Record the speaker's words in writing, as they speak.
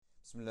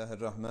بسم الله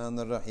الرحمن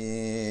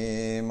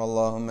الرحيم.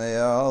 اللهم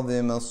يا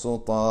عظيم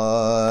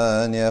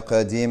السلطان، يا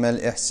قديم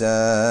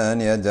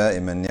الإحسان، يا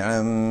دائم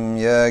النعم،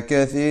 يا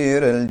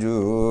كثير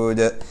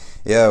الجود،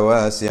 يا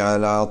واسع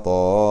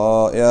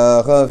العطاء،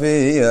 يا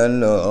خفي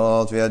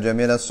اللطف، يا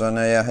جميل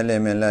الصنع، يا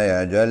حليم لا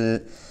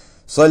يعجل.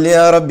 صل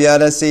يا ربي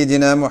على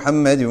سيدنا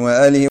محمد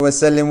وآله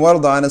وسلم،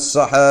 وارض عن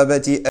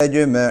الصحابة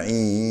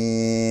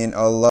أجمعين.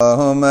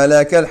 اللهم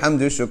لك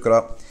الحمد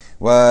شكرا،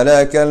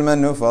 ولك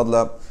المن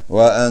فضلا،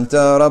 وأنت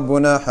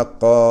ربنا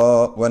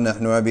حقا،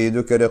 ونحن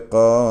عبيدك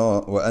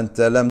رقا،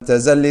 وأنت لم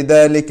تزل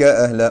لذلك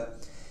أهلا.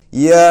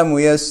 يا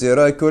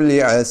ميسر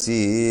كل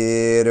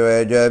عسير،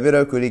 ويا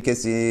جابر كل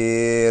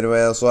كسير،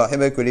 ويا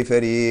صاحب كل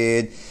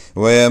فريد،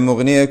 ويا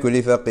مغني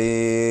كل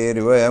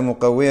فقير، ويا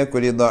مقوي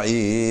كل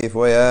ضعيف،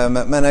 ويا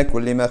مأمن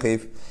كل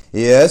مخيف.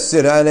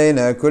 يسر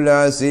علينا كل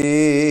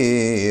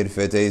عسير،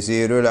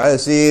 فتيسير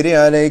العسير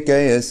عليك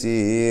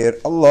يسير.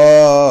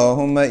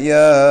 اللهم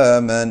يا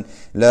من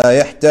لا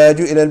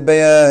يحتاج إلى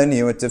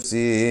البيان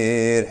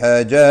والتفسير،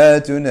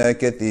 حاجاتنا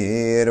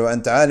كثير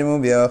وأنت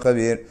عالم بها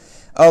خبير.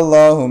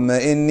 اللهم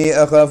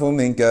إني أخاف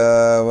منك،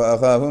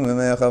 وأخاف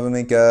ممن يخاف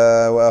منك،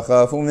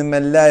 وأخاف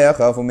ممن لا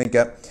يخاف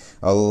منك.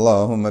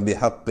 اللهم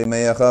بحق من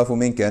يخاف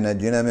منك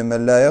نجنا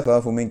ممن لا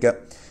يخاف منك.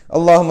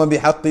 اللهم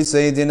بحق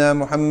سيدنا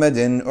محمد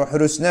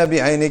احرسنا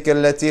بعينك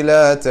التي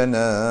لا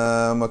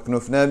تنام،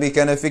 واكنفنا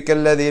بكنفك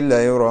الذي لا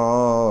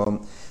يرام،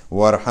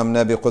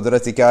 وارحمنا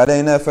بقدرتك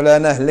علينا فلا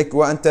نهلك،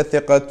 وأنت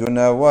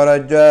ثقتنا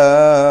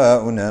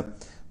ورجاؤنا.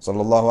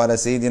 صلى الله على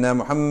سيدنا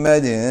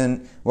محمد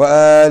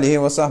وآله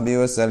وصحبه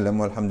وسلم،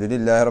 والحمد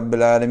لله رب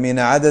العالمين،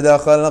 عدد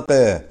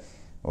خلقه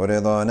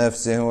ورضا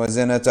نفسه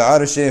وزنة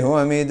عرشه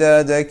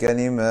ومداد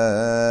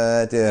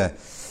كلماته.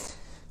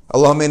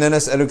 اللهم إنا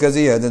نسألك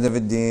زيادة في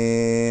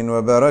الدين،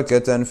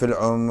 وبركة في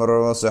العمر،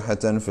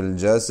 وصحة في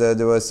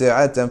الجسد،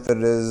 وسعة في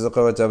الرزق،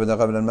 وتوبة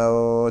قبل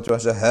الموت،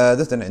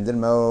 وشهادة عند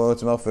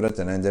الموت، مغفرة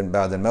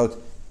بعد الموت،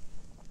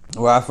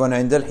 وعفوا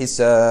عند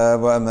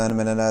الحساب، وأمان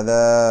من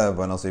العذاب،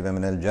 ونصيبا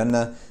من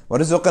الجنة،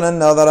 ورزقنا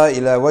النظر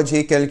إلى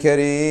وجهك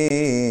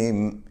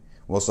الكريم.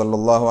 وصلى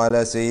الله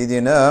على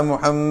سيدنا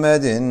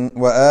محمد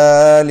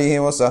وآله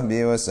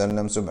وصحبه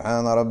وسلم.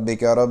 سبحان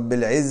ربك رب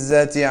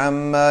العزة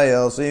عما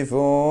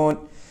يصفون،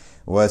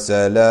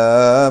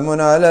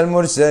 وسلام على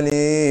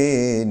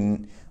المرسلين،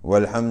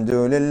 والحمد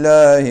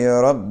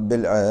لله رب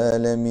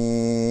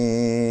العالمين.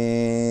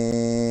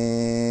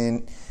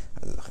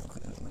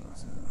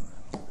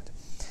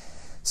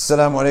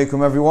 Assalamu alaikum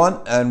everyone,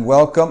 and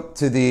welcome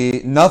to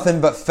the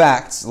Nothing But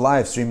Facts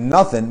live stream.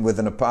 Nothing with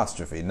an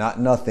apostrophe, not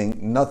nothing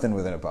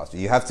with an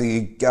apostrophe. You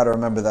got to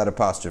remember that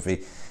apostrophe.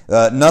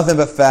 Nothing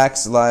But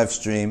Facts live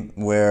stream,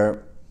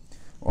 where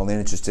we're only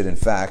interested in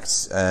facts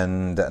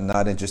and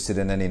not interested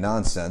in any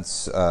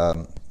nonsense.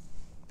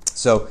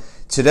 So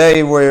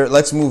today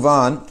let's move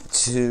on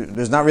to,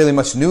 there's not really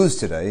much news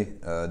today.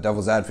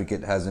 Devil's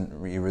Advocate hasn't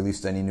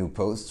released any new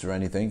posts or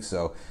anything, so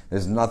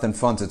there's nothing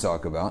fun to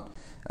talk about.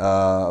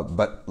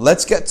 But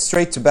let's get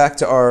back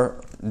to our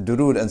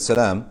durood and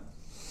salam.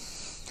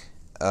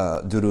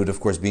 Durood, of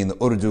course, being the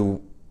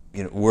Urdu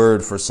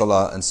word for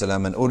salah, and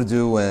salam in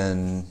Urdu.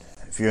 And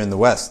if you're in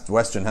the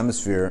Western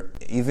Hemisphere,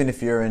 even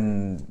if you're in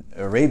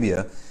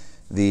Arabia,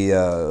 the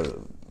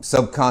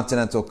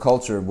subcontinental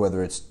culture,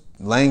 whether it's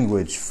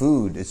language,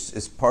 food,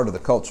 it's part of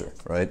the culture,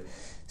 right?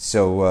 So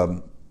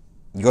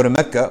you go to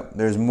Mecca,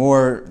 there's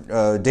more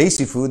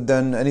desi food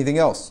than anything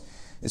else.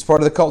 It's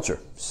part of the culture.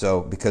 So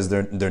because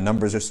their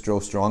numbers are still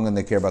strong and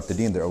they care about the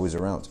deen, they're always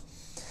around.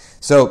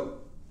 So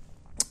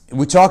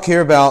we talk here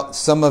about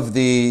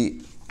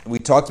we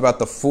talked about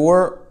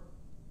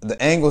the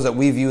angles that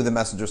we view the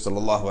Messenger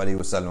sallallahu alaihi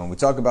wasallam. When we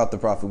talk about the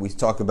Prophet, we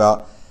talk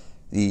about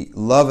the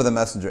love of the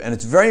Messenger. And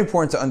it's very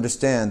important to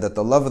understand that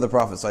the love of the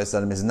Prophet sallallahu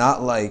alaihi wasallam is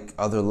not like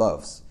other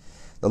loves.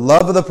 The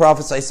love of the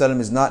Prophet sallallahu alaihi wasallam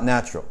is not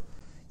natural.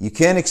 You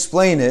can't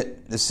explain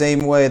it the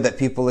same way that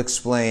people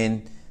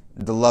explain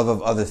the love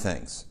of other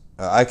things.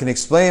 I can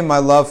explain my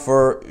love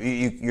for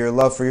your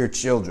love for your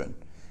children.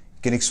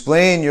 You can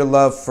explain your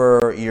love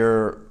for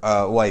your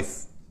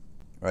wife,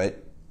 right?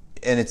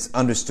 And it's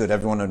understood.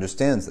 Everyone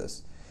understands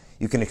this.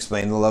 You can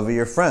explain the love of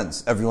your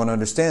friends. Everyone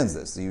understands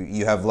this.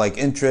 You have like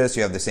interests.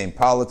 You have the same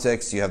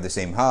politics. You have the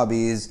same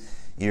hobbies.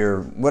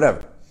 You're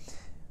whatever.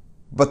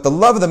 But the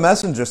love of the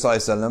Messenger sallallahu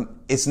alaihi wasallam,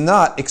 it's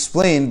not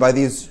explained by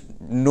these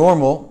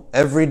normal,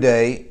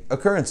 everyday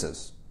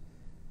occurrences.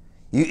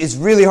 It's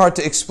really hard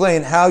to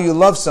explain how you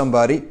love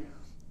somebody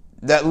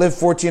that lived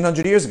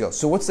 1400 years ago.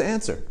 So what's the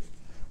answer?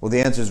 Well,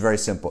 the answer is very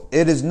simple.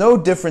 It is no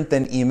different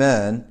than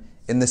Iman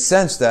in the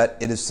sense that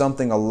it is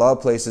something Allah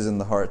places in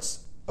the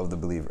hearts of the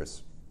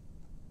believers.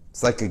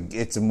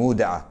 It's a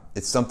mud'ah.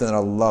 It's something that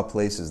Allah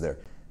places there.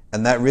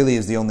 And that really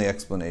is the only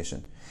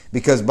explanation.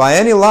 Because by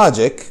any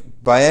logic,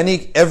 by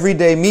any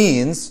everyday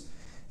means,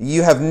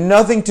 you have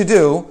nothing to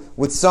do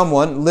with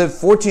someone lived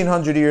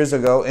 1400 years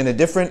ago in a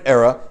different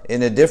era,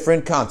 in a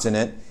different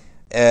continent,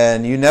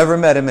 and you never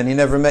met him and he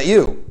never met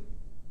you.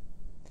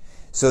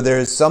 So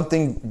there's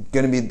something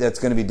that's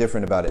going to be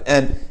different about it.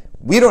 And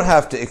We don't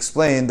have to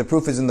explain. The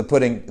proof is in the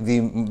pudding.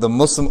 The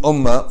Muslim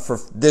Ummah for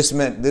this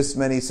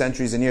many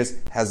centuries and years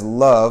has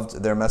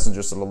loved their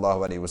Messenger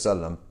sallallahu alaihi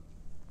wasallam,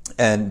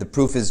 and the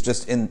proof is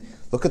just in.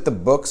 Look at the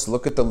books,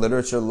 look at the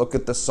literature, look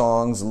at the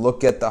songs,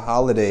 look at the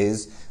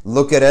holidays,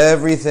 look at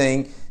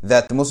everything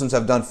that the Muslims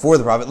have done for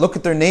the Prophet. Look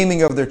at their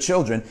naming of their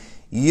children.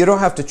 You don't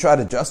have to try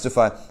to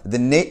justify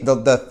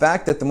the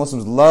fact that the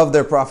Muslims love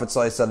their Prophet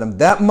ﷺ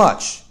that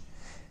much.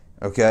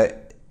 Okay,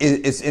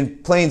 it's in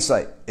plain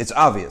sight. It's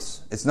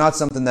obvious. It's not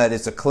something that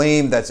it's a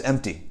claim that's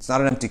empty. It's not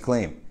an empty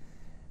claim.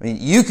 I mean,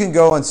 you can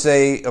go and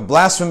say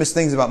blasphemous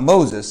things about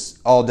Moses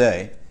all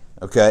day,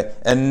 okay,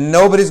 and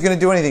nobody's going to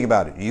do anything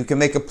about it. You can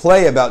make a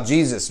play about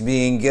Jesus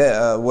being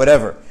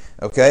whatever,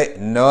 okay,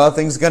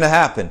 nothing's going to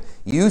happen.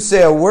 You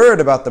say a word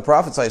about the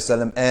Prophet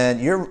ﷺ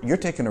and you're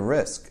taking a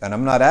risk. And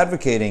I'm not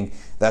advocating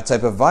that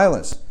type of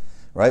violence,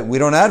 right? We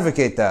don't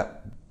advocate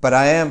that. But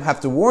I have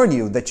to warn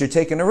you that you're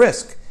taking a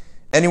risk.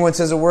 Anyone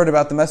says a word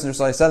about the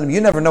Messenger ﷺ,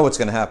 you never know what's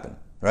going to happen,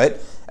 right?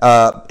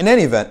 In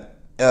any event,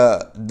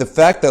 the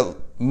fact that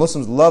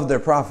Muslims love their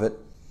Prophet,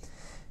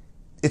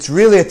 it's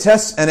really a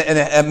test, and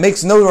it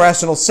makes no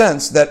rational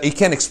sense that you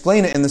can't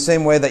explain it in the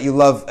same way that you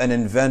love an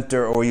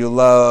inventor, or you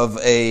love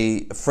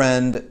a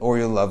friend, or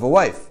you love a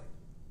wife.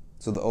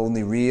 So the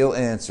only real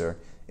answer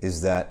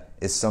is that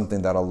it's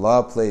something that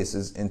Allah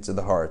places into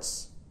the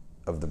hearts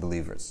of the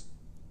believers.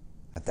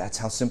 And that's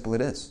how simple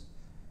it is.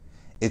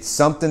 It's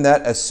something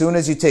that as soon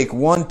as you take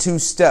 1-2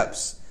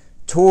 steps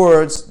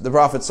towards the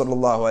Prophet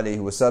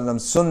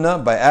ﷺ's sunnah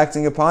by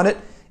acting upon it,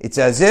 it's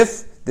as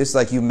if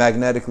like you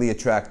magnetically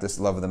attract this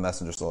love of the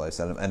Messenger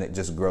ﷺ, and it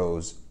just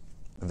grows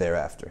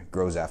thereafter,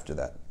 grows after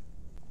that.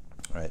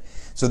 Right?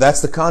 So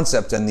that's the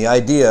concept and the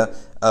idea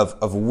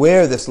of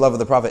where this love of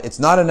the Prophet, it's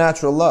not a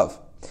natural love.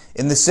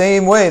 In the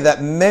same way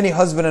that many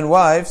husband and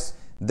wives,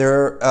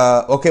 what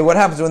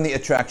happens when the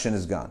attraction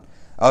is gone?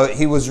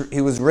 He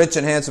was rich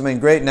and handsome and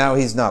great, now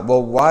he's not.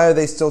 Well, why are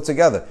they still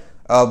together?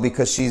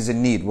 Because she's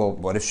in need. Well,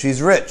 what if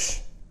she's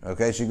rich?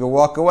 Okay, she could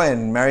walk away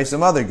and marry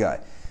some other guy.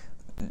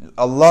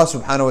 Allah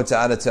subhanahu wa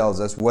ta'ala tells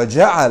us,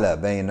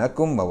 وَجَعَلَ بَيْنَكُمْ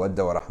مَوَدَّ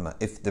وَرَحْمَةً.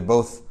 If they're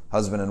both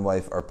husband and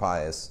wife are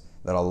pious,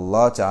 that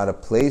Allah ta'ala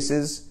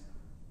places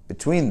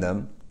between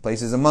them,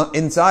 places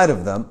inside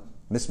of them,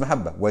 this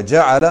mahabba.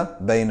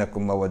 وَجَعَلَ بَيْنَكُمْ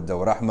مَوَدَّ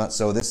وَرَحْمَةً.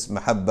 So this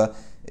mahabba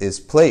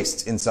is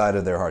placed inside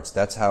of their hearts.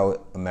 That's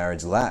how a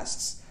marriage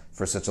lasts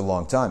for such a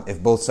long time.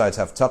 If both sides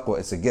have taqwa,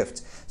 it's a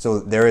gift. So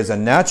there is a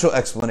natural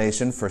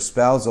explanation for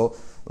spousal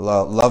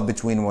love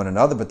between one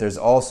another, but there's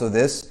also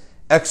this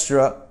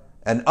extra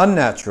and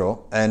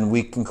unnatural, and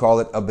we can call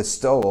it a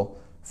bestowal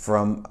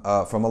from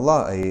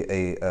Allah,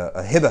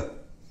 a hibah,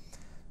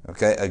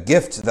 okay, a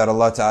gift that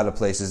Allah Ta'ala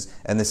places.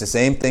 And it's the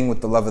same thing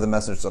with the love of the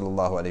Messenger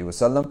Sallallahu Alaihi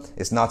Wasallam.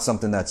 It's not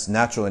something that's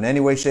natural in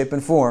any way, shape,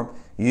 and form.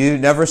 You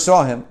never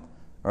saw him,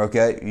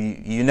 okay,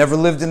 you never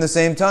lived in the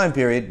same time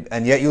period,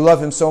 and yet you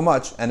love him so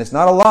much. And it's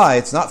not a lie,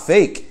 it's not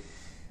fake.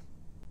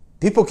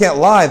 People can't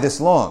lie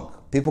this long.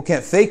 People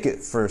can't fake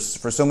it for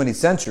so many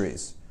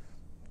centuries,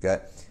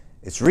 okay.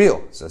 It's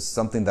real. So it's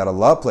something that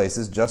Allah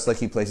places, just like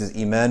He places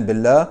Iman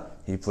Billah,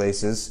 He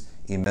places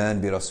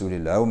Iman bi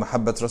Rasulillah, wa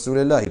Mahabbat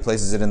Rasulillah, He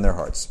places it in their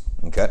hearts.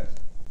 Okay?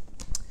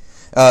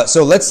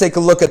 So let's take a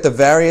look at the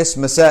various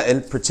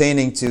masail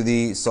pertaining to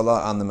the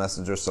salah on the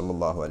Messenger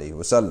Sallallahu Alaihi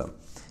Wasallam.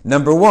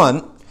 Number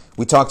one,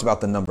 we talked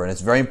about the number, and it's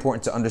very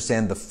important to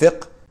understand the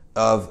fiqh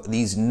of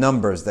these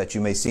numbers that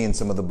you may see in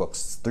some of the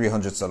books,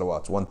 300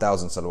 salawats,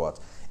 1,000 salawats.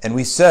 And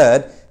we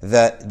said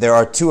that there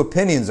are two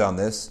opinions on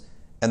this,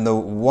 and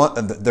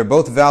they're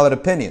both valid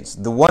opinions.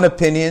 The one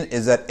opinion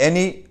is that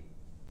any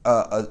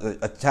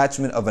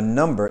attachment of a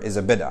number is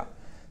a bid'ah.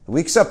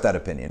 We accept that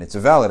opinion. It's a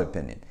valid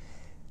opinion.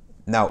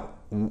 Now,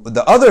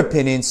 the other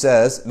opinion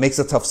makes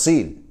a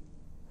tafsil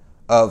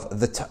of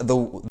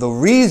the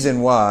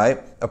reason why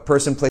a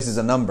person places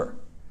a number.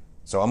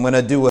 So I'm going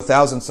to do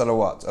 1,000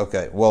 salawats.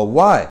 Okay, well,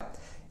 why?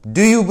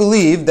 Do you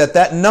believe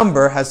that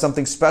number has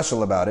something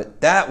special about it?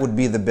 That would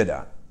be the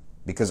bid'ah.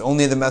 Because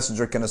only the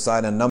Messenger can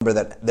assign a number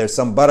that there's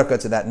some barakah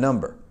to that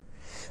number.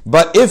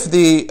 But if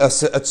the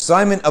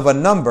assignment of a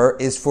number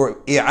is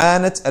for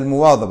i'anat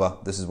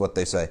al-muwadhaba, this is what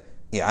they say,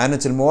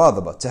 i'anat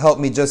al-muwadhaba, to help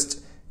me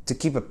just to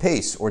keep a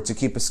pace or to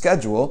keep a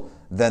schedule,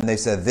 then they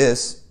said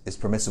this is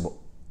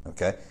permissible.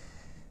 Okay?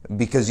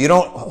 Because you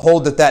don't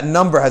hold that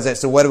number has it.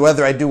 So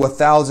whether I do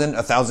 1,000,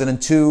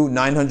 1,002,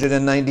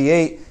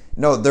 998,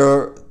 no,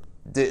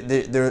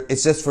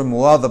 it's just for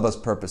muwadhaba's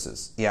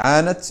purposes.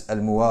 I'anat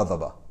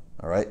al-muwadhaba.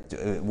 All right,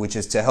 which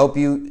is to help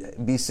you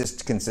be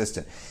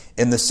consistent.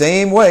 In the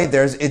same way,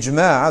 there's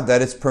ijma'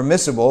 that it's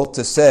permissible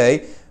to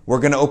say,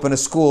 we're going to open a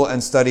school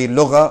and study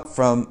lugha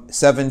from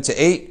 7 to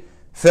 8,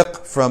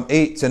 fiqh from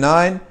 8 to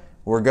 9,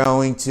 we're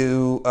going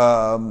to,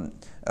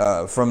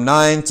 from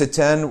 9 to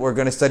 10, we're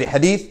going to study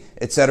hadith,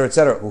 etc.,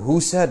 etc. Who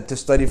said to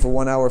study for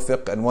 1 hour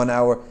fiqh and 1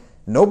 hour?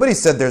 Nobody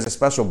said there's a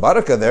special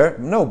barakah there.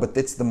 No, but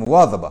it's the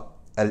muwadhaba.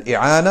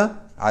 Al-i'ana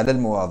ala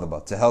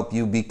al-muwadhaba, to help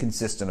you be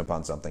consistent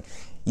upon something.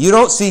 You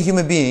don't see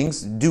human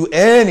beings do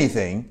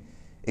anything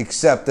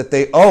except that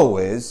they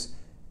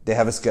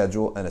have a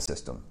schedule and a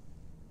system.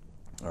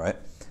 All right.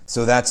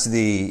 So that's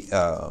the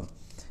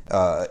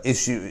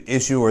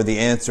issue or the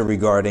answer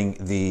regarding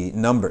the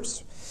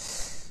numbers.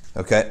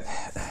 Okay.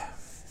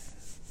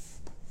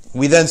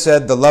 We then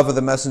said the love of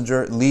the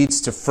messenger leads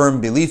to firm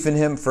belief in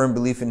him. Firm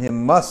belief in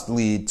him must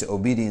lead to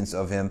obedience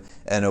of him.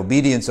 And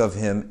obedience of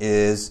him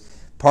is,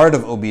 part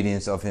of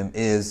obedience of him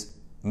is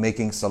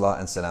making salah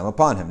and salam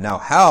upon him. Now,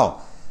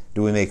 how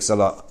do we make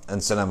salah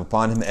and salam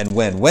upon him, and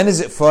when? When is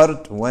it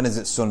fard? When is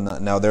it sunnah?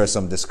 Now, there is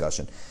some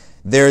discussion.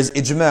 There is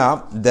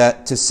ijma'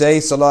 that to say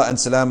salah and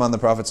salam on the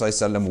Prophet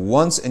ﷺ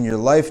once in your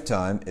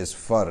lifetime is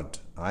fard,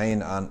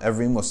 ayn on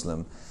every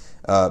Muslim,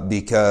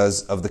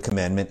 because of the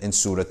commandment in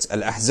Surah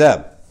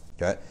Al-Ahzab.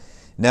 Okay.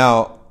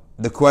 Now,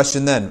 the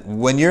question then,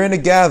 when you're in a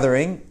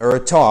gathering or a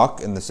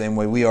talk, in the same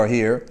way we are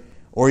here,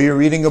 or you're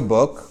reading a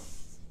book,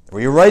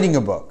 or you're writing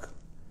a book,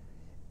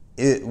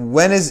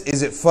 when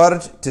is it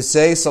fard to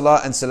say salah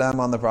and salam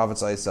on the Prophet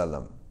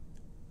ﷺ?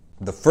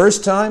 The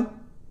first time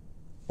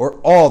or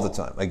all the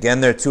time?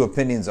 Again, there are two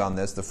opinions on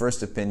this. The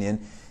first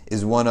opinion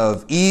is one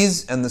of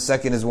ease, and the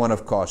second is one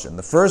of caution.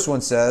 The first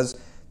one says,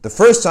 the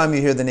first time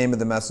you hear the name of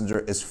the messenger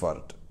is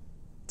fard,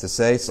 to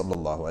say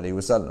sallallahu alaihi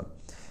wasallam.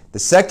 The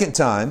second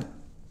time,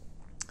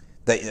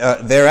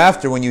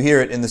 thereafter, when you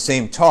hear it in the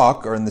same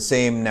talk or in the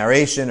same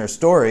narration or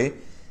story,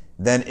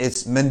 then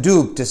it's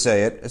mandub to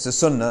say it. It's a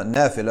sunnah,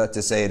 nafila,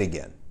 to say it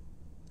again.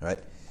 Right?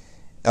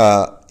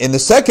 In the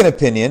second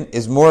opinion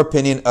is more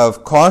opinion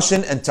of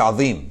caution and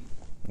ta'zeem.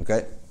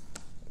 Okay?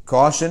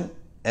 Caution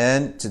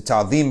and to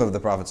ta'zeem of the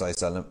Prophet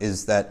ﷺ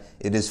is that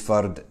it is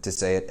fard to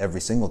say it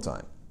every single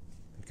time.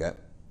 Okay?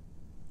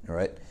 All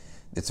right?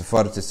 It's a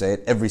fard to say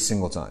it every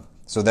single time.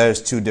 So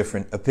there's two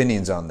different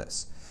opinions on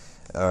this.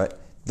 All right.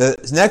 The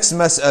next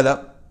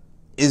mas'ala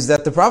is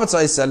that the Prophet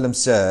ﷺ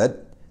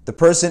said, the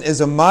person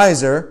is a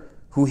miser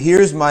who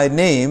hears my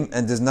name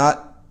and does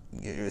not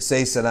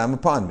say salam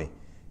upon me.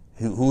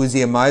 Who is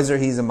he a miser?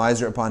 He's a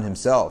miser upon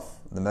himself.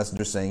 The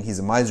messenger is saying he's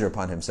a miser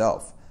upon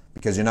himself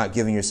because you're not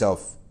giving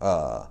yourself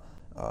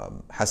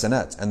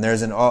hasanat. And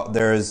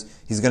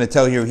he's going to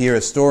tell you here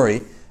a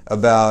story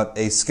about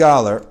a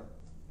scholar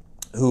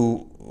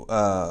who...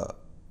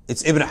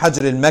 it's Ibn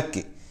Hajar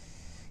al-Makki.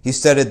 He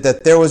stated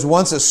that there was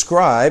once a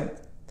scribe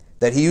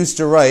that he used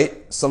to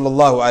write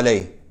sallallahu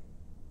alayhi,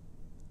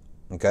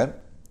 okay,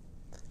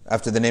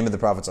 after the name of the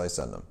Prophet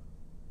ﷺ.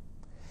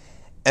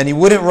 And he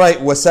wouldn't write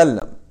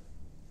wasallam.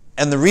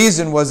 And the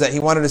reason was that he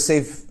wanted to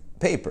save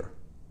paper.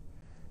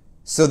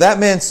 So that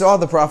man saw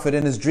the Prophet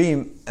in his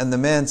dream, and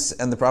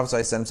the Prophet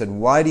ﷺ said,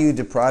 why do you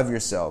deprive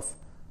yourself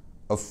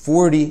of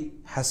 40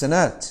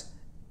 hasanat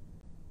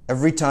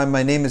every time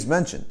my name is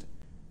mentioned?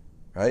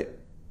 Right?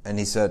 And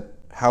he said,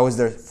 how is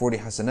there 40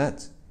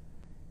 hasanat?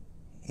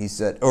 He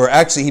said, or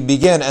actually he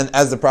began, and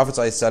as the Prophet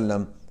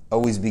ﷺ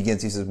always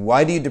begins, he says,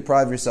 why do you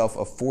deprive yourself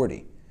of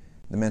 40?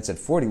 The man said,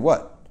 40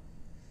 what?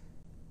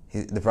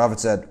 The Prophet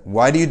said,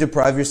 why do you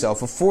deprive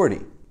yourself of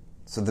 40?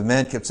 So the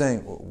man kept saying,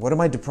 what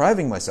am I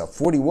depriving myself?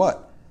 40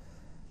 what?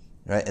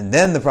 Right? And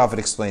then the Prophet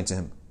explained to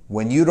him,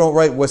 when you don't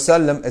write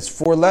wasallam, it's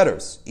 4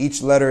 letters.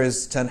 Each letter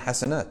is 10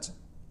 hasanat.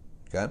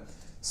 Okay?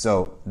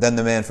 So then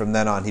the man, from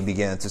then on, he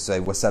began to say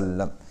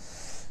wasallam.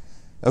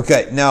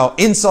 Okay, now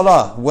in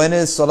salah, when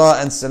is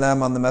salah and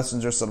salam on the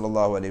Messenger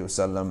sallallahu alaihi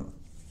wasallam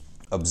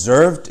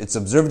observed? It's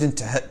observed in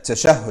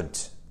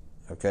tashahhud.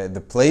 Okay,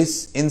 the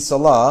place in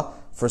salah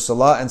for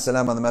salah and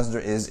salam on the Messenger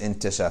is in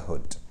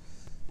tashahhud.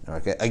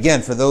 Okay,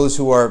 again, for those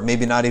who are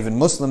maybe not even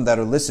Muslim that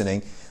are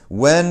listening,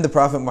 when the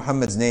Prophet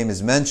Muhammad's name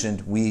is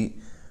mentioned, we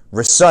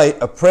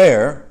recite a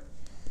prayer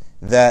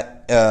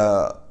that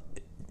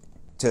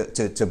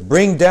to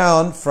bring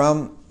down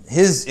from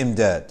his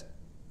imdad,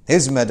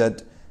 his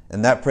madad.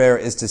 And that prayer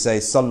is to say,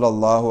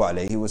 Sallallahu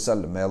Alaihi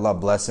Wasallam. May Allah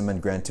bless him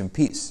and grant him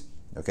peace.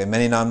 Okay,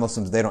 many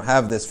non-Muslims, they don't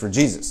have this for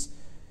Jesus.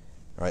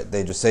 Right?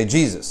 They just say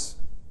Jesus.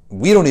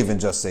 We don't even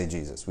just say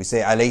Jesus. We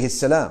say Alayhi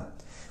Salam.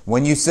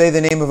 When you say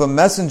the name of a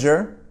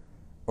messenger,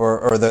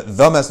 or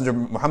the messenger,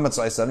 Muhammad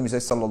Sallallahu Alaihi Wasallam, you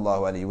say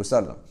Sallallahu Alaihi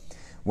Wasallam.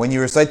 When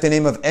you recite the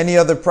name of any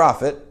other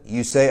prophet,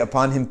 you say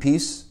upon him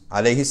peace,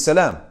 Alayhi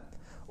Salam.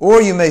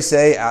 Or you may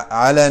say,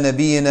 Ala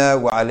Nabiyina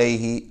wa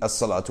Alayhi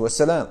As-Salatu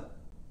Was-Salam.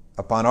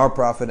 Upon our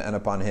Prophet and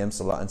upon him,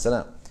 salah and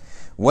salam.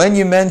 When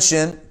you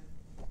mention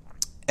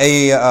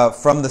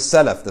from the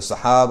Salaf, the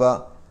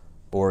Sahaba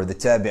or the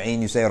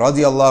Tabi'een, you say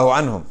radiyallahu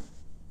anhum.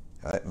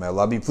 Right? May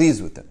Allah be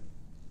pleased with them.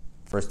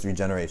 First 3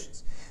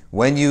 generations.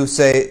 When you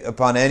say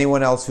upon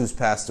anyone else who's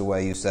passed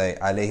away, you say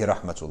alayhi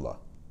rahmatullah.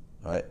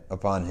 Right?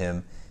 Upon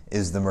him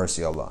is the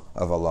mercy of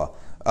Allah.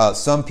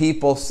 Some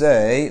people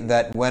say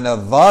that when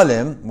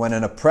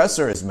an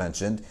oppressor is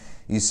mentioned,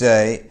 you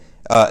say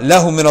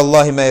lahu min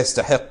Allahi ma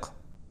yastahiq.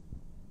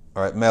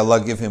 All right, may Allah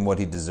give him what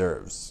he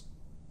deserves.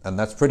 And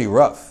that's pretty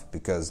rough,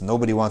 because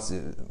nobody wants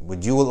to...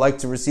 Would you like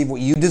to receive what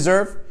you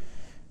deserve?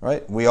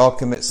 Right? We all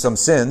commit some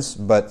sins,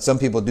 but some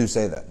people do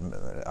say that.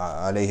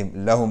 Alayhi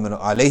min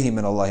Allahi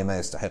ma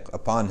yastahiq.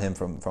 Upon him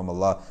from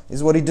Allah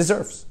is what he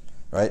deserves.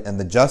 Right? And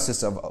the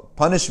justice of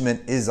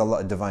punishment is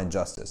Allah, divine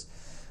justice.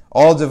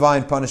 All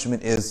divine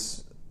punishment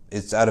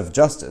it's out of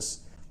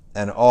justice.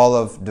 and all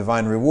of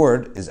divine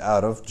reward is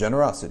out of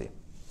generosity.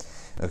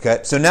 Okay,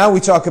 so now we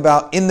talk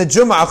about in the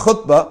Jum'ah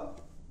khutbah,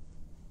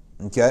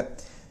 okay,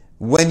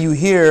 when you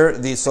hear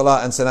the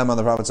salah and salam on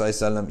the Prophet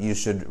ﷺ, you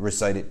should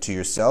recite it to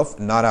yourself,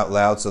 not out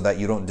loud, so that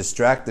you don't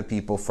distract the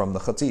people from the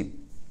khatib.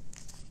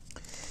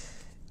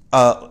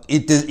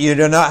 You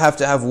do not have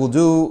to have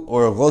wudu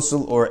or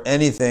ghusl or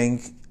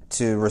anything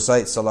to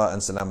recite salah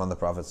and salam on the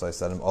Prophet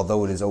ﷺ,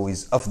 although it is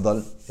always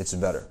afdal, it's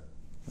better.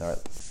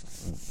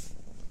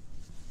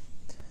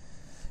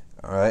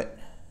 Alright.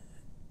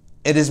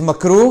 It is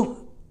makruh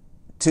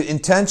to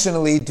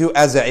intentionally do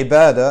as a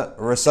ibadah,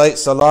 recite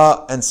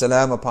salah and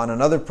salam upon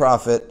another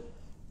prophet,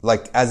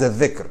 like as a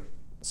dhikr.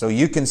 So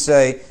you can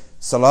say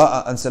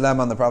salah and salam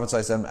on the Prophet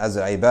ﷺ as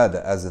a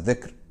ibadah, as a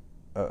dhikr,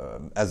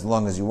 as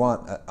long as you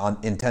want,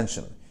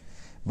 intentionally.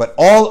 But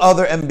all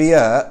other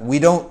NBF, we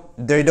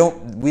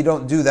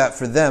don't do that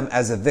for them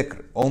as a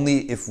dhikr.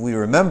 Only if we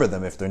remember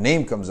them, if their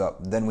name comes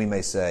up, then we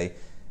may say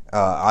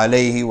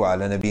alayhi wa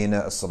ala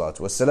nabiyina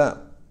as-salatu was-salam.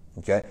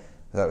 Okay?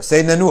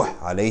 Sayyidina Nuh,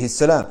 alayhi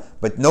salam.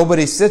 But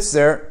nobody sits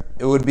there,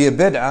 it would be a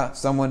bid'ah,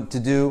 someone to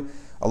do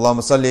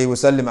Allahumma salli wa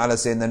sallim ala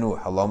Sayyidina Nuh,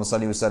 Allahumma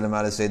salli wa sallim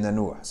ala Sayyidina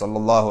Nuh,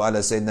 sallallahu ala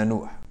Sayyidina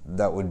Nuh.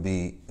 That would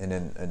be an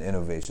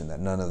innovation that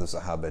none of the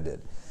Sahaba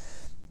did.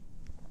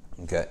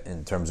 Okay,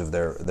 in terms of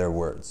their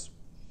words.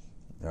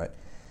 Alright.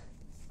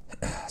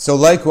 So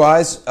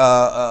likewise,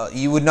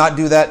 you would not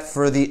do that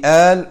for the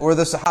al or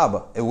the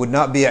Sahaba. It would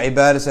not be a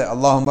ibadah, say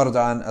Allahumma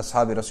arda'an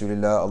ashabi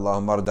Rasulillah,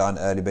 Allahumma arda'an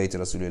ali bayti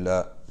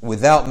Rasulillah,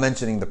 without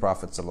mentioning the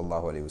Prophet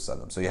sallallahu alaihi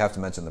wasallam. So you have to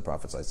mention the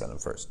Prophet sallallahu alaihi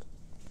wasallam first.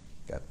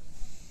 Okay.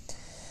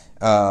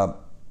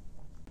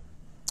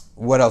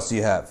 What else do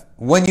you have?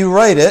 When you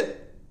write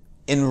it,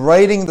 in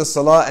writing the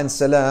salah and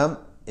salam,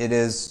 it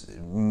is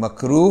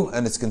makruh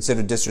and it's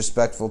considered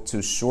disrespectful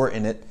to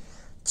shorten it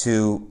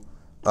to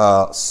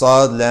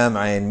sad, lam,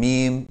 ayn,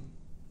 mim,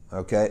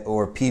 okay,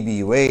 or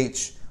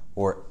pbuh,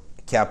 or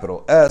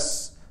capital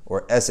S,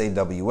 or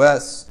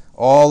saws.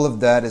 All of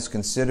that is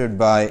considered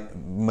by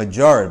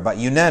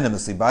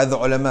unanimously by the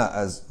ulama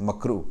as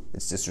makruh.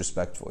 It's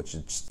disrespectful. It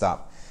should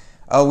stop.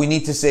 We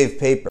need to save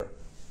paper.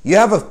 You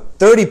have a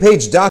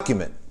 30-page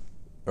document,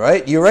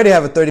 right? You already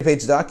have a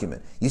 30-page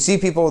document. You see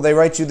people, they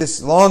write you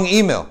this long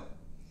email.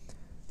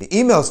 The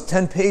email is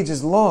 10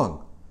 pages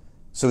long.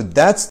 So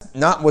that's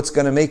not what's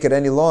going to make it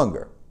any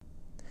longer.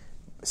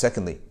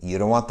 Secondly, you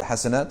don't want the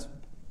hasanat?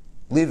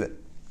 Leave it.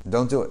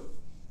 Don't do it.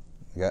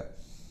 Okay?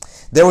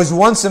 There was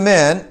once a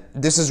man,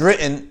 this is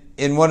written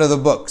in one of the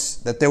books,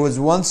 that there was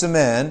once a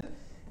man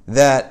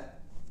that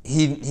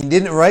he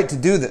didn't write to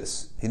do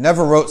this. He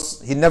never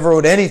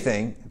wrote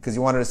anything because he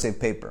wanted to save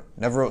paper.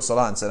 Never wrote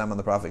salah and salam on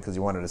the Prophet because he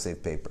wanted to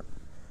save paper.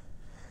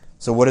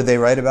 So what did they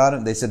write about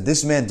him? They said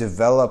this man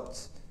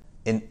developed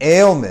an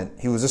ailment.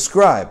 He was a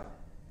scribe.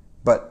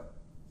 But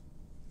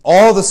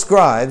all the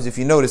scribes, if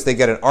you notice, they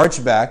get an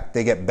arched back,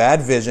 they get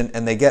bad vision,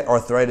 and they get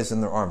arthritis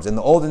in their arms. In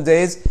the olden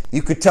days,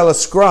 you could tell a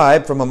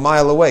scribe from a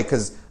mile away,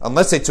 because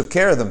unless they took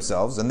care of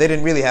themselves, and they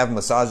didn't really have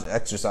massage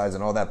exercise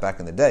and all that back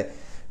in the day,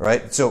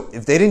 right? So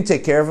if they didn't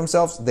take care of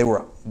themselves, they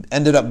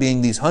ended up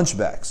being these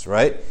hunchbacks,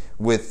 right?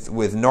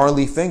 With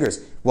gnarly fingers.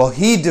 Well,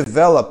 he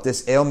developed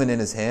this ailment in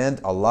his hand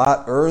a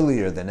lot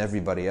earlier than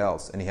everybody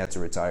else, and he had to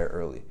retire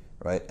early,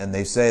 right? And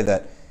they say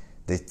that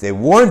they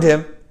warned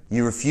him.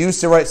 You refuse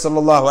to write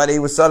sallallahu alaihi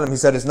wasallam. He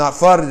said it's not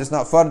fard, it's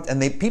not fard.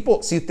 And the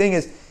thing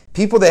is,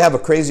 people, they have a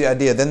crazy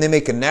idea, then they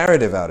make a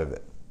narrative out of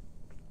it.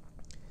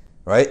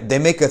 Right? They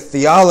make a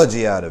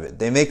theology out of it.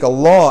 They make a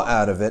law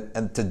out of it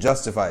and to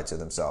justify it to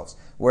themselves.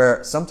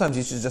 Where sometimes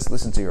you should just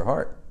listen to your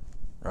heart.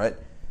 Right?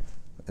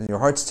 And your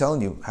heart's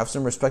telling you, have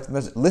some respect.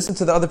 Listen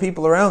to the other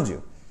people around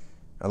you.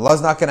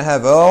 Allah's not going to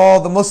have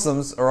all the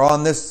Muslims are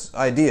on this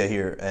idea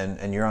here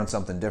and you're on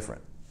something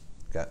different.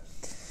 Okay.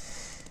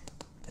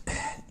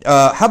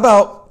 How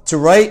about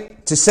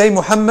to say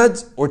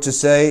Muhammad or to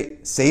say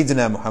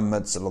Sayyidina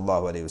Muhammad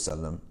sallallahu alaihi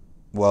wasallam?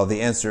 Well,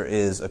 the answer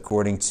is,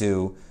 according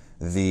to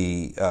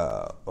the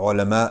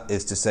ulama,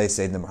 is to say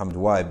Sayyidina Muhammad.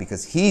 Why?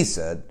 Because he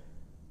said,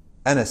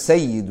 "Ana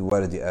Sayyid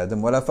waladi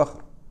Adam wala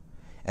fakhr,"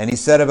 and he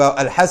said about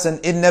Al-Hasan,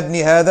 "Inna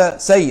ibni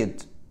hadha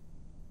Sayyid."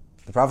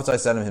 The Prophet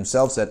ﷺ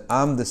himself said,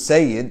 "I'm the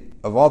Sayyid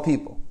of all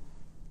people."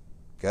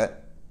 Okay,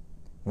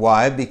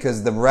 why?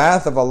 Because the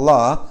wrath of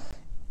Allah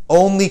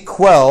only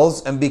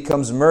quells and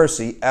becomes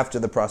mercy after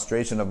the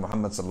prostration of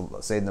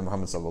Sayyidina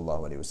Muhammad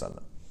sallallahu alaihi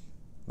wasallam,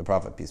 the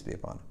Prophet, peace be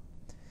upon him.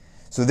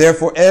 So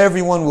therefore,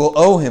 everyone will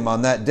owe him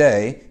on that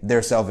day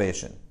their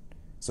salvation.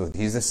 So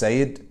he's the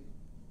Sayyid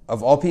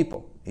of all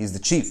people. He's the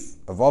chief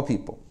of all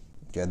people.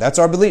 Okay, that's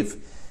our belief.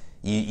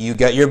 You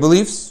get your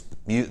beliefs.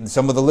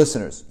 Some of the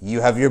listeners,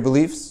 you have your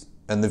beliefs,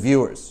 and the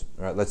viewers.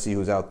 All right, let's see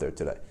who's out there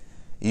today.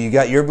 You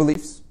got your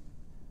beliefs.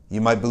 You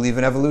might believe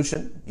in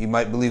evolution. You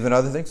might believe in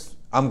other things.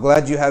 I'm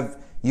glad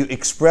you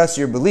express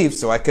your beliefs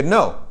so I could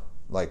know.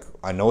 Like,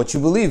 I know what you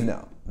believe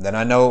now. Then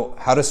I know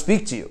how to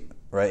speak to you,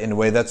 right, in a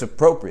way that's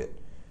appropriate.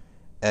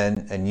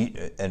 And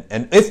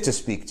if to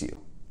speak to you,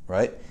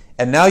 right?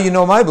 And now you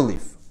know my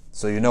belief.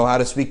 So you know how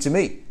to speak to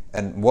me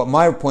and what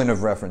my point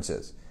of reference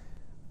is.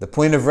 The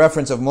point of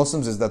reference of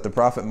Muslims is that the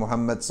Prophet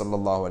Muhammad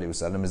sallallahu alaihi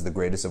wasallam is the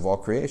greatest of all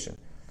creation.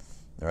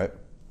 All right?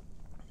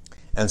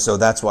 And so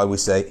that's why we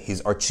say he's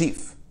our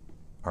chief,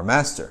 our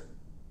master,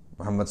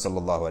 Muhammad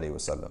sallallahu alaihi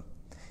wasallam.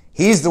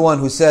 He's the one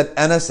who said,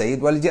 "Ana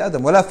Sayyid walidi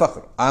Adam wala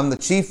fakhr." I'm the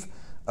chief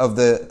of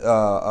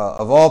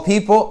all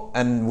people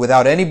and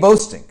without any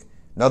boasting.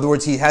 In other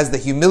words, he has the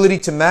humility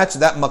to match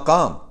that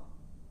maqam.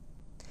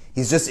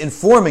 He's just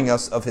informing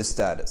us of his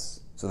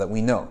status so that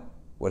we know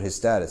what his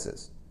status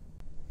is.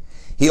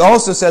 He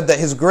also said that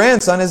his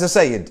grandson is a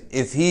Sayyid.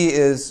 If he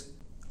is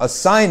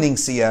assigning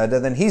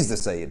Siyada, then he's the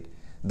Sayyid.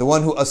 The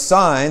one who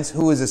assigns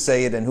who is a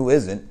Sayyid and who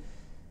isn't,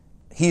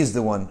 he's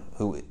the one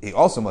who, he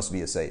also must be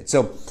a Sayyid.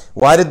 So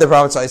why did the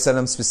Prophet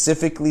ﷺ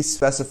specifically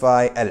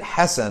specify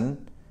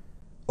Al-Hasan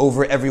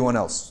over everyone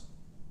else?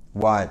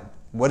 Why?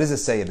 What is a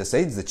Sayyid? A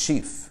Sayyid is the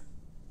chief,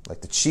 like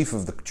the chief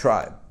of the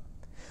tribe.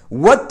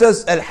 What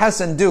does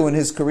Al-Hasan do in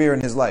his career, in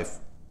his life?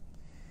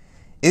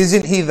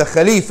 Isn't he the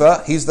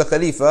Khalifa? He's the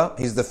Khalifa,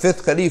 he's the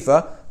fifth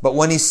Khalifa, but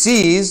when he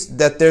sees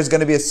that there's going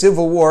to be a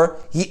civil war,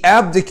 he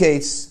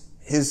abdicates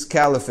his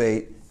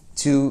caliphate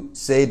to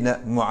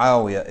Sayyidina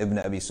Muawiyah ibn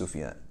Abi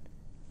Sufyan.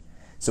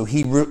 So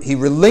he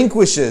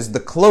relinquishes the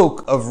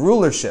cloak of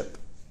rulership.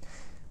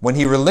 When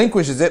he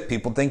relinquishes it,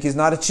 people think he's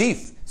not a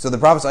chief. So the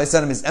Prophet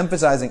ﷺ is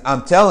emphasizing,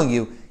 I'm telling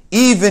you,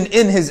 even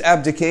in his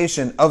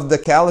abdication of the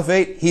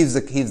caliphate, he's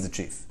the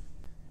chief.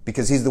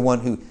 Because he's the one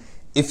who,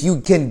 if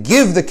you can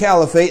give the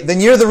caliphate,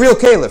 then you're the real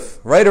caliph,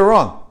 right or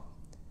wrong.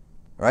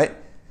 Right?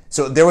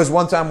 So there was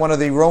one time one of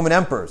the Roman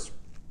emperors,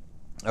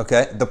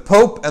 okay, the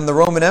Pope and the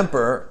Roman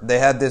Emperor, they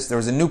had this, there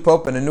was a new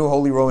Pope and a new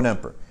Holy Roman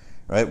Emperor,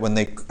 right, when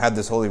they had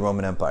this Holy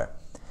Roman Empire.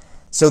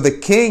 So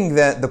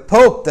the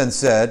Pope then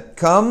said,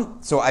 come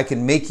so I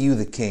can make you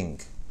the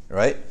king,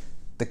 right?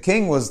 The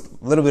king was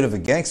a little bit of a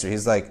gangster.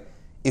 He's like,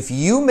 if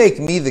you make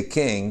me the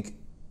king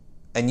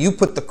and you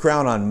put the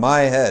crown on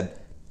my head,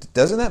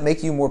 doesn't that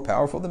make you more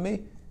powerful than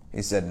me?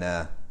 He said,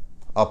 nah,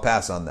 I'll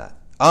pass on that.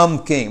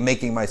 I'm king,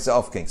 making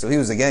myself king. So he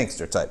was a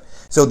gangster type.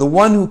 So the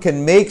one who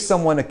can make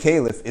someone a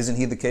caliph, isn't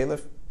he the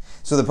caliph?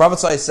 So the Prophet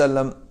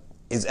ﷺ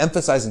is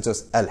emphasizing to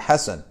us,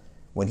 Al-Hasan,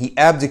 when he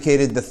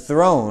abdicated the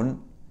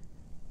throne,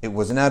 it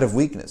wasn't out of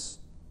weakness.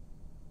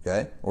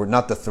 Okay? Or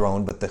not the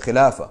throne, but the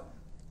khilafah.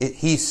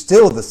 He's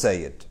still the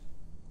Sayyid.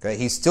 Okay?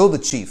 He's still the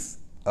chief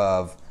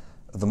of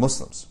the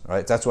Muslims.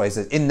 Right? That's why he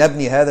says, إِنَّ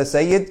ابْنِي هَذَا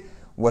سَيِّد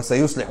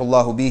وَسَيُصْلِحُ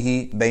اللَّهُ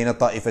بِهِ بَيْنَ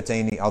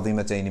طَائِفَتَيْنِ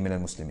عَظِيمَتَيْنِ مِنَ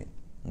الْمُسْلِمِينَ.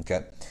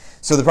 Okay?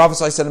 So the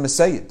Prophet ﷺ is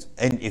Sayyid.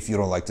 And if you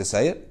don't like to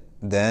say it,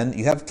 then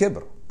you have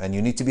kibr. And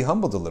you need to be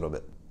humbled a little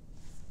bit.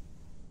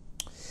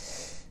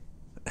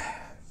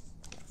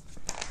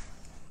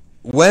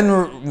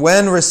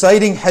 When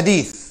reciting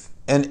hadith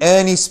and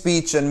any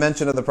speech and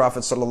mention of the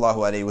Prophet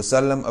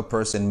ﷺ, a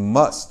person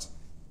must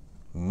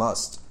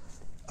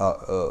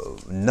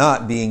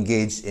not be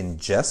engaged in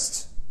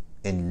jest,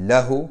 in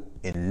lahu,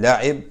 in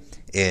la'ib,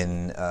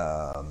 in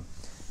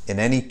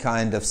any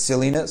kind of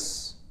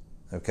silliness,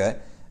 okay?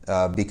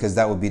 Because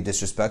that would be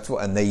disrespectful.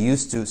 And they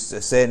used to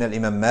say in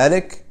Imam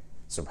Malik,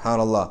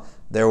 subhanallah,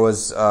 there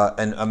was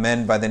a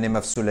man by the name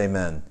of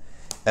Sulaiman,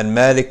 and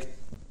Malik,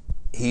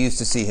 he used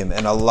to see him,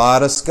 and a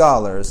lot of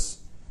scholars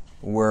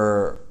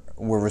were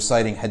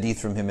reciting hadith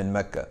from him in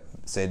Mecca.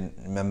 Said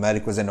Imam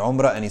Malik was in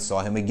Umrah and he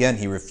saw him again.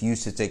 He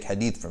refused to take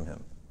hadith from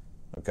him.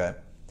 Okay?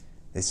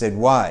 They said,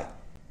 why?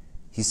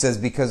 He says,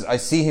 because I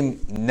see him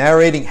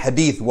narrating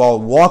hadith while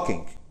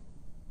walking.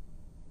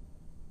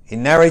 He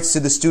narrates to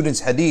the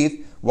students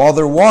hadith while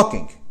they're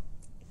walking.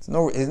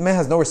 His man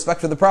has no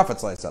respect for the Prophet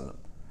ﷺ.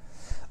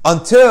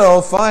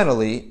 Until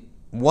finally,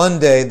 one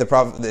day the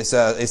Prophet, they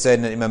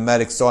said Imam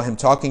Malik saw him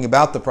talking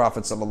about the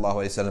Prophet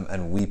ﷺ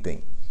and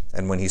weeping.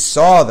 And when he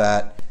saw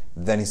that,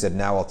 then he said,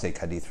 now I'll take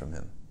hadith from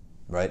him.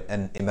 Right?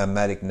 And Imam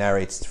Malik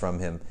narrates from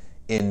him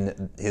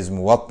in his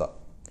Muwatta.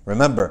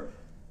 Remember,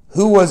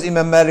 who was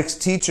Imam Malik's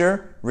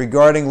teacher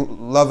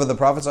regarding love of the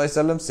Prophet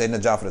ﷺ?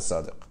 Sayyidina Ja'far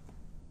as-Sadiq.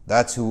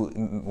 That's who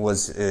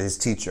was his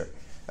teacher.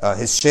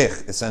 His sheikh,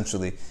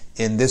 essentially,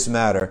 in this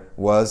matter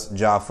was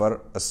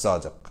Ja'far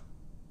as-Sadiq.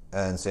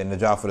 And Sayyidina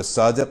Ja'far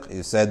as-Sadiq,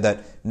 he said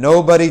that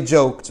nobody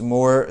joked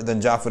more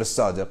than Ja'far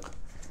as-Sadiq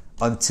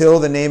until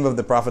the name of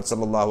the Prophet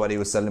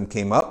ﷺ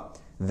came up.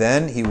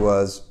 Then he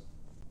was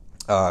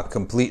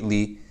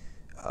completely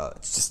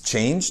just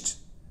changed,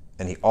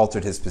 and he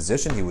altered his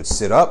position. He would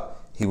sit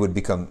up, he would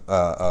become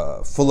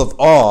full of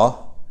awe,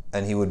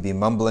 and he would be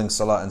mumbling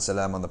salat and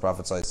salam on the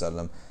Prophet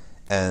ﷺ.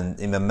 And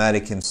Imam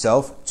Malik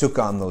himself took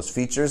on those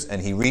features,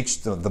 and he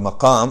reached the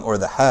maqam or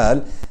the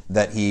hal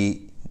that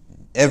he,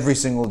 every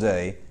single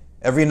day,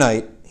 every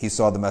night, he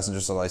saw the Messenger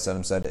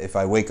ﷺ said, if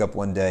I wake up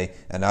one day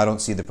and I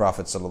don't see the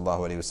Prophet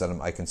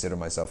ﷺ, I consider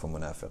myself a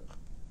munafiq.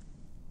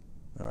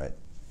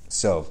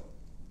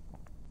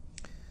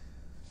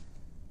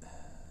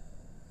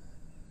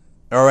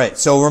 Alright,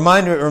 so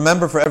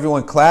remember for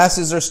everyone,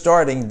 classes are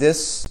starting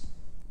this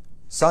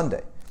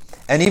Sunday.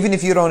 And even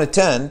if you don't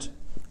attend,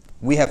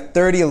 we have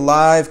 30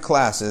 live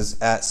classes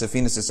at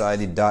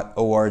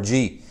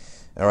safinasociety.org.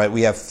 All right,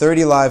 we have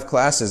 30 live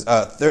classes,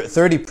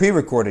 30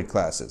 pre-recorded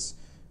classes.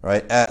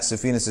 right, at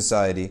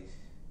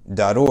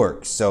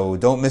safinasociety.org. So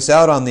don't miss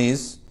out on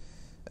these,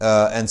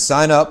 and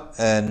sign up,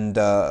 and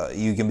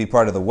you can be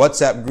part of the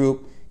WhatsApp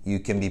group. You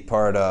can be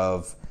part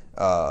of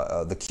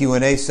the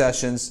Q&A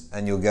sessions,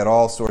 and you'll get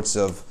all sorts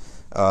of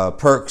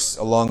perks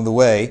along the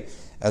way,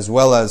 as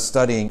well as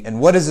studying. And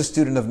what is a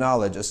student of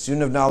knowledge? A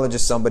student of knowledge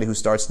is somebody who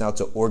starts now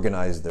to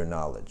organize their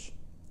knowledge.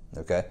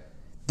 Okay?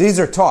 These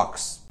are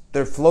talks.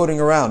 They're floating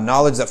around,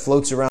 knowledge that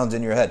floats around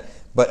in your head.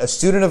 But a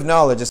student of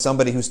knowledge is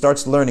somebody who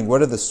starts learning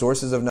what are the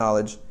sources of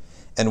knowledge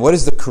and what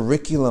is the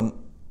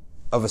curriculum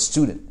of a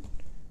student,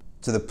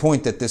 to the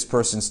point that this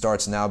person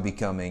starts now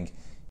becoming,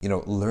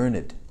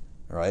 learned.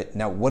 All right?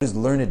 Now, what does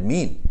learned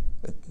mean?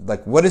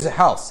 Like, what is a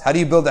house? How do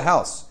you build a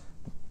house?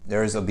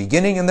 There is a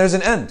beginning and there's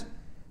an end.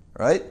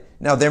 Right?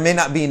 Now, there may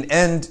not be an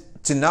end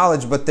to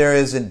knowledge, but there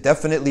is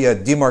definitely a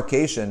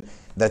demarcation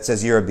that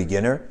says you're a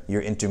beginner,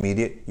 you're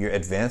intermediate, you're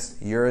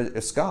advanced, you're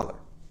a scholar.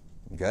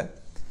 Okay?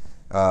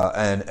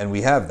 And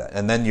we have that.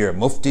 And then you're a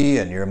mufti,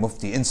 and you're a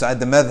mufti inside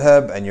the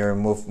madhab, and you're a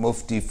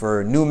mufti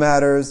for new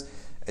matters,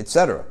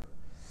 etc.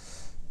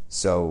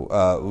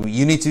 So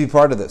you need to be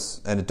part of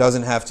this. And it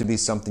doesn't have to be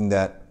something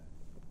that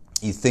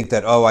you think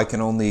that, I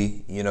can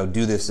only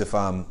do this if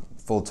I'm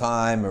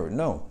full-time. Or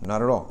no,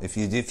 not at all. If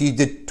you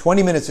did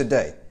 20 minutes a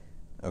day,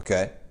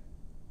 okay?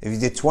 If you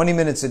did 20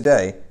 minutes a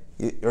day,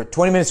 or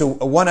 20 minutes,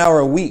 1 hour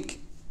a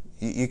week,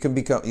 you can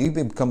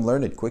become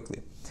learned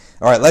quickly.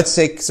 All right, let's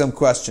take some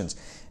questions.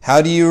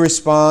 How do you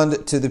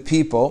respond to the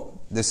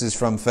people? This is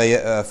from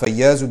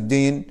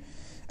Fayyazuddin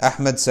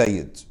Ahmed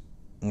Sayyid.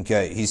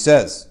 Okay, he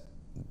says,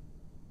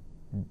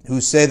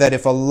 who say that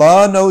if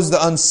Allah knows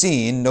the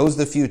unseen, knows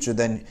the future,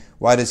 then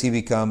why does He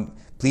become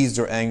pleased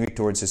or angry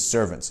towards His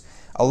servants?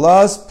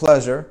 Allah's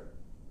pleasure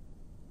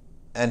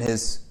and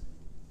His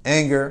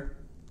anger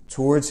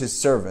towards His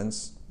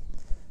servants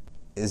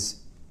is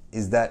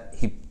that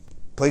He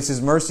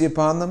places mercy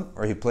upon them,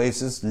 or He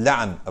places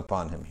la'an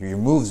upon him. He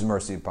removes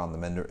mercy upon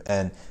them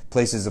and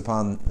places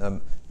upon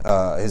them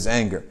His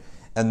anger.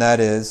 And that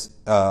is,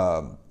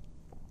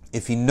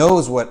 if He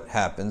knows what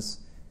happens,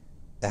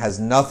 it has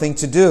nothing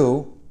to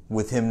do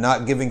with Him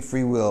not giving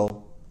free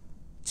will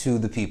to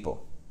the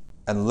people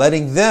and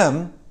letting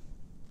them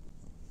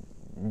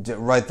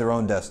write their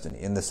own destiny,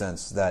 in the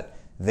sense that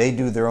they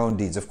do their own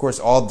deeds. Of course,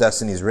 all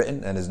destiny is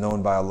written and is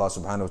known by Allah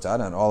subhanahu wa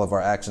ta'ala, and all of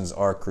our actions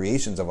are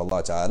creations of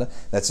Allah ta'ala.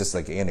 That's just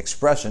like an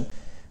expression.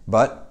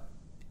 But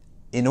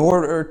in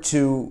order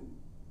to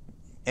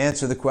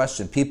answer the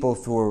question, people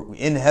who are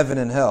in heaven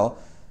and hell,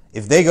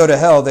 if they go to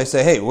hell, they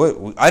say, hey,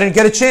 I didn't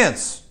get a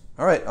chance.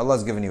 All right,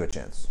 Allah's given you a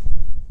chance.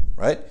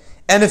 Right?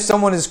 And if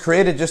someone is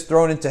created just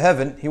thrown into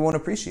heaven, he won't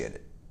appreciate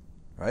it.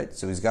 Right?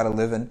 So he's got to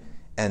live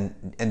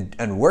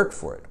and work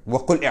for it.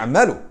 وَقُلْ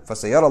اِعْمَلُوا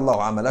فَسَيَرَ اللَّهُ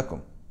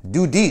عَمَلَكُمْ.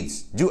 Do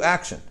deeds, do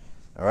action.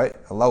 All right?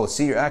 Allah will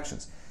see your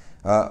actions.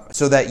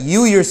 So that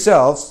you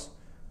yourselves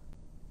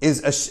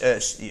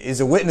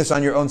is a witness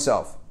on your own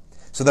self.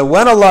 So that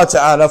when Allah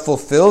Ta'ala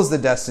fulfills the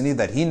destiny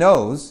that He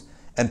knows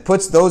and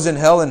puts those in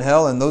hell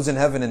and those in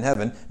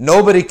heaven,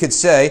 nobody could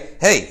say,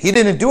 hey, he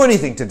didn't do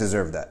anything to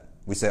deserve that.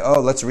 We say,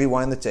 let's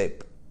rewind the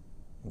tape.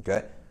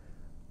 Okay?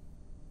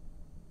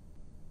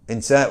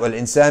 وَالْإِنسَانُ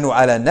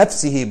عَلَى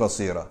نَفْسِهِ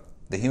بَصِيرًا.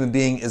 The human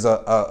being is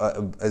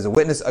a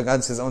witness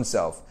against his own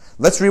self.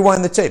 Let's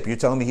rewind the tape. You're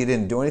telling me he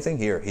didn't do anything?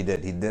 Here, he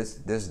did. He did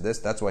this.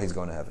 That's why he's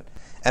going to heaven.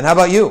 And how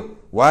about you?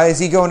 Why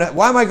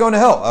am I going to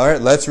hell? All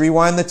right, let's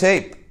rewind the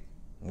tape.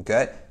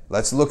 Okay?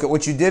 Let's look at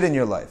what you did in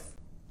your life.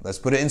 Let's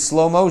put it in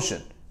slow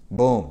motion.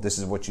 Boom, this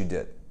is what you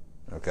did.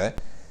 Okay?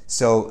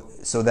 So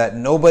that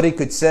nobody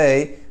could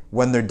say,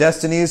 when their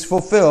destiny is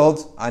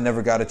fulfilled, I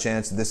never got a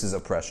chance, this is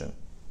oppression.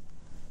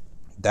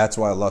 That's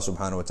why Allah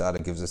subhanahu wa ta'ala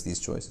gives us these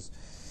choices.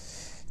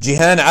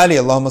 Jihan Ali,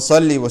 Allahumma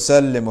salli wa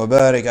sallim wa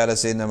barik ala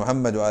Sayyidina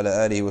Muhammad wa ala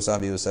alihi wa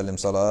sahbihi wa sallim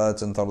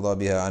salatan tarda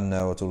biha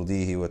anna wa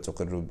turdihi wa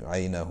tuqirru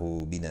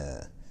aynahu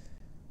bina.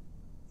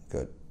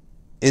 Good.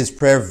 Is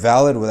prayer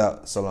valid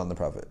without salah on the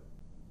Prophet?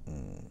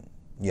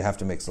 You have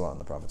to make salah on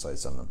the Prophet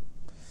sallallahu alaihi wasallam.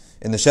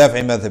 In the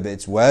Shafi'i madhab,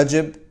 it's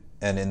wajib,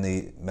 and in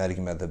the Maliki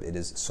madhab, it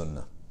is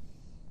sunnah.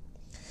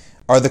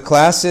 Are the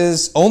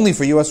classes only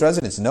for U.S.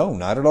 residents? No,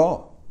 not at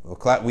all.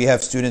 We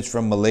have students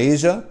from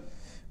Malaysia,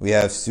 we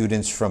have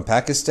students from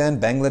Pakistan,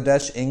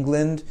 Bangladesh,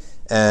 England,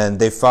 and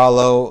they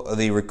follow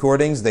the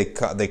recordings. They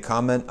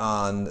comment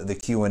on the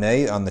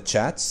Q&A, on the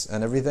chats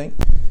and everything,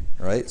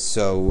 right?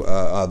 So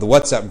the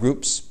WhatsApp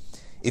groups.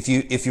 If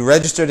you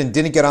registered and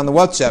didn't get on the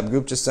WhatsApp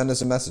group, just send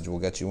us a message. We'll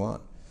get you on.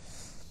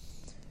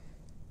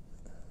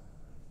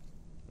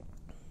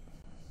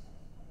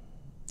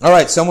 All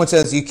right, someone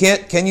says,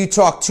 can you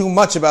talk too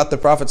much about the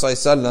Prophet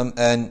ﷺ?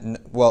 And,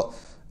 well,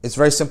 it's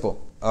very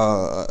simple.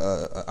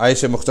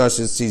 Aisha Mukhtar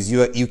says she's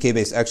UK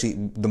based. Actually,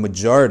 the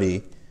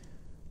majority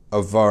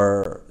of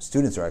our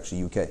students are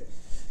actually UK.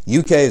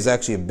 UK is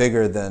actually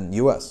bigger than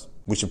US.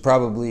 We should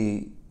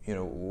probably,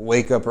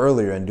 wake up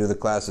earlier and do the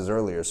classes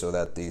earlier so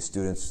that the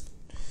students,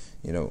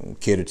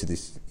 cater to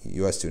these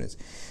US students.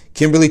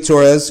 Kimberly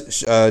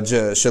Torres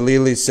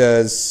Shalili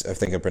says, I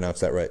think I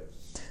pronounced that right.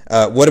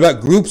 What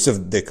about groups of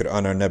dhikr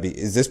on our Nabi?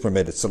 Is this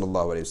permitted?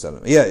 Sallallahu Alaihi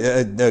Wasallam.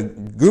 Yeah, the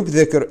group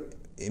dhikr,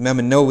 Imam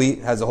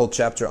al-Nawawi has a whole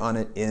chapter on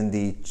it in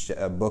the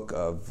book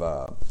of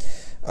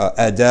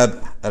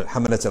Adab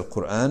al-Hamalat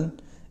al-Quran,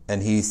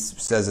 and he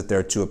says that there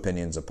are two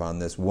opinions upon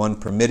this, one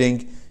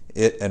permitting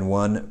it and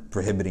one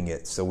prohibiting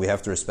it. So we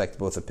have to respect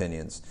both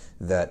opinions,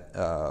 that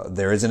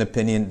there is an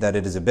opinion that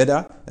it is a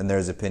bid'ah, and there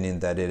is an opinion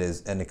that it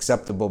is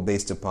unacceptable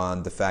based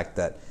upon the fact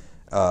that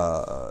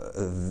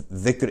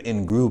dhikr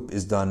in group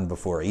is done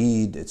before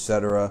Eid,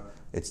 etc.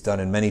 It's done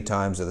in many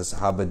times. The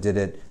Sahaba did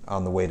it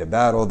on the way to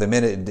battle. They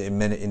made it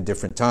in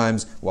different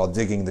times while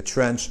digging the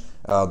trench.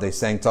 They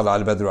sang Tala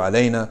al-Badru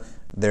alayna.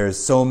 There's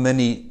so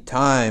many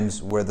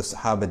times where the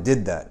Sahaba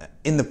did that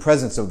in the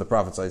presence of the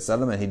Prophet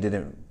ﷺ, and he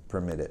didn't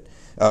forbid it.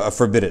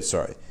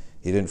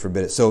 He didn't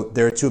forbid it. So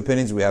there are two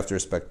opinions. We have to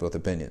respect both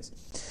opinions.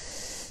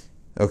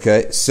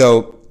 Okay,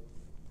 so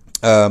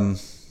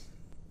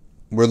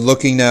we're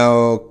looking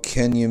now.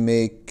 Can you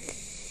make?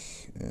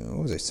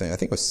 What was I saying? I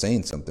think I was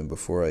saying something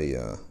before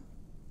I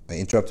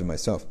interrupted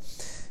myself.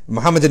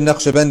 Muhammad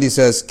al-Naqshbandi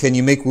says, can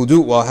you make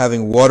wudu while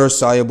having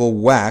water-soluble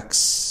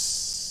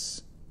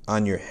wax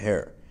on your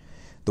hair?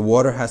 The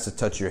water has to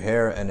touch your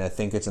hair, and I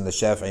think it's in the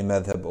Shafi'i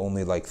madhab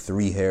only like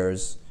 3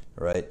 hairs,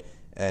 right?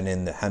 And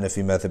in the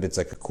Hanafi madhab it's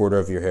like a quarter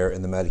of your hair.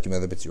 In the Maliki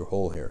madhab it's your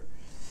whole hair.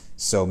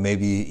 So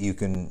maybe you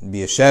can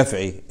be a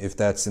Shafi'i if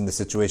that's in the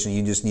situation.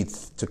 You just need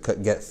to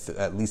get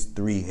at least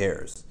 3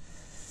 hairs,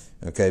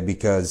 okay?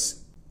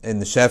 Because in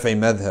the Shafi'i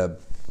madhab,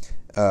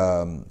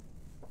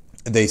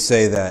 they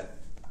say that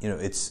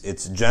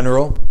it's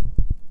general.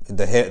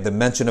 The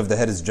mention of the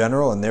head is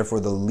general, and therefore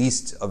the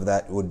least of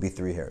that would be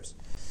 3 hairs.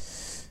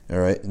 All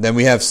right. Then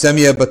we have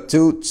Semia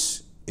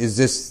Batut. Is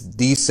this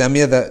the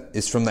Semia that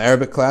is from the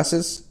Arabic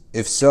classes?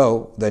 If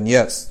so, then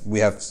yes. We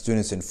have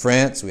students in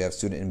France. We have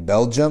students in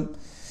Belgium.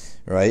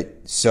 Right.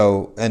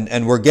 So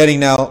and we're getting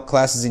now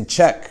classes in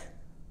Czech,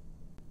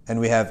 and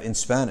we have in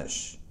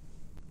Spanish.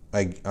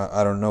 I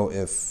don't know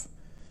if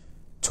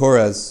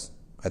Torres,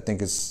 I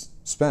think, is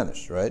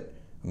Spanish, right?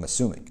 I'm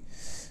assuming.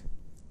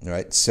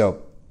 Right.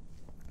 So,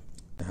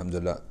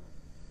 alhamdulillah.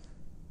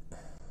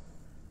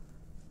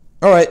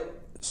 All right.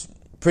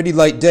 Pretty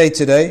light day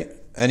today.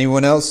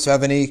 Anyone else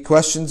have any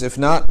questions? If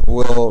not,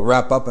 we'll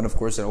wrap up. And of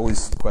course,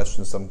 always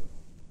questions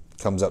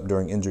comes up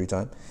during injury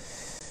time.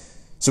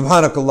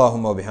 سبحانك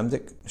اللهم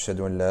وبحمدك أشهد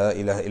أن لا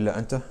إله إلا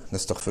أنت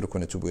نستغفرك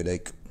ونتوب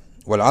إليك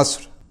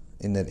والعصر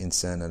إن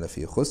الإنسان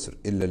لفي خسر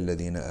إلا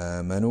الذين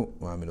آمنوا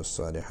وعملوا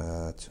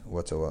الصالحات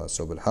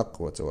وتواصوا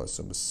بالحق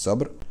وتواصوا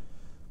بالصبر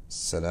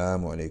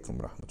السلام عليكم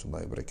ورحمة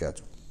الله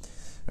وبركاته.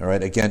 All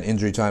right, again,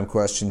 injury time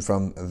question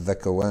from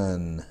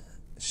Dhakawan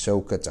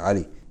Shawkat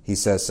Ali. He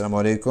says,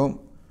 Assalamu alaikum.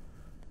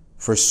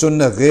 For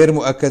sunnah غير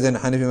مؤكد in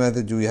Hanafi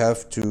method, do we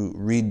have to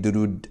read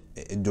durud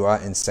dua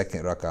in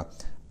second rak'ah?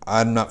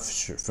 I'm not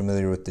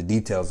familiar with the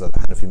details of the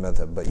Hanafi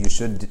method, but you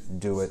should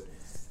do it.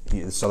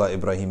 Salah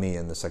Ibrahimi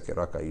in the second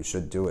rak'ah, you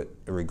should do it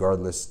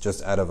regardless,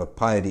 just out of a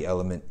piety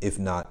element, if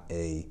not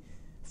a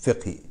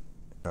fiqhi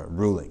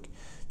ruling,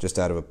 just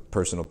out of a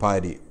personal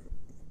piety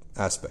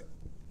aspect.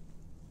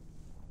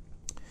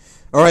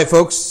 All right,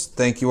 folks,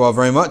 thank you all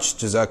very much.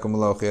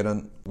 Jazakumullahu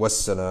khairan.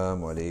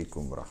 Wassalamu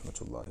alaikum wa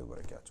rahmatullahi wa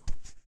barakatuh.